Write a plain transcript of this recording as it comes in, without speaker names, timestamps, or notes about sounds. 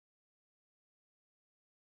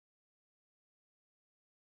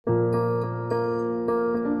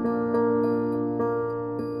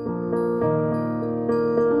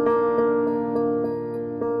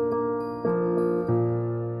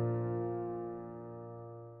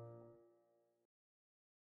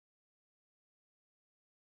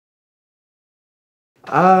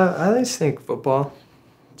I just think football,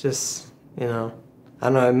 just, you know, I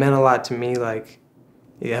don't know, it meant a lot to me, like,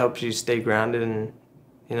 it helps you stay grounded and,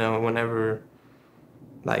 you know, whenever,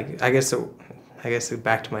 like,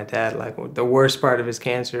 back to my dad, like, the worst part of his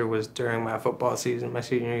cancer was during my football season, my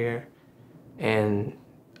senior year, and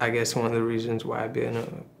I guess one of the reasons why I've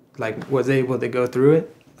been, was able to go through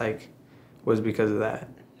it, like, was because of that,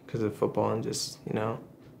 because of football and just, you know,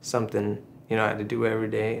 something, you know, I had to do every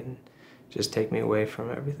day and just take me away from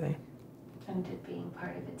everything. And did being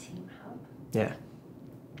part of a team help? Yeah.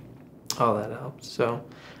 All that helped. So,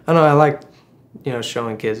 I know I like, you know,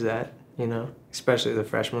 showing kids that, you know, especially the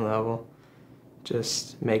freshman level,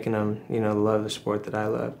 just making them, you know, love the sport that I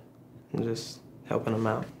love and just helping them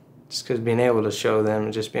out. Just because being able to show them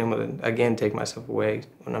and just being able to, again, take myself away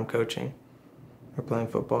when I'm coaching or playing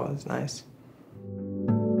football is nice.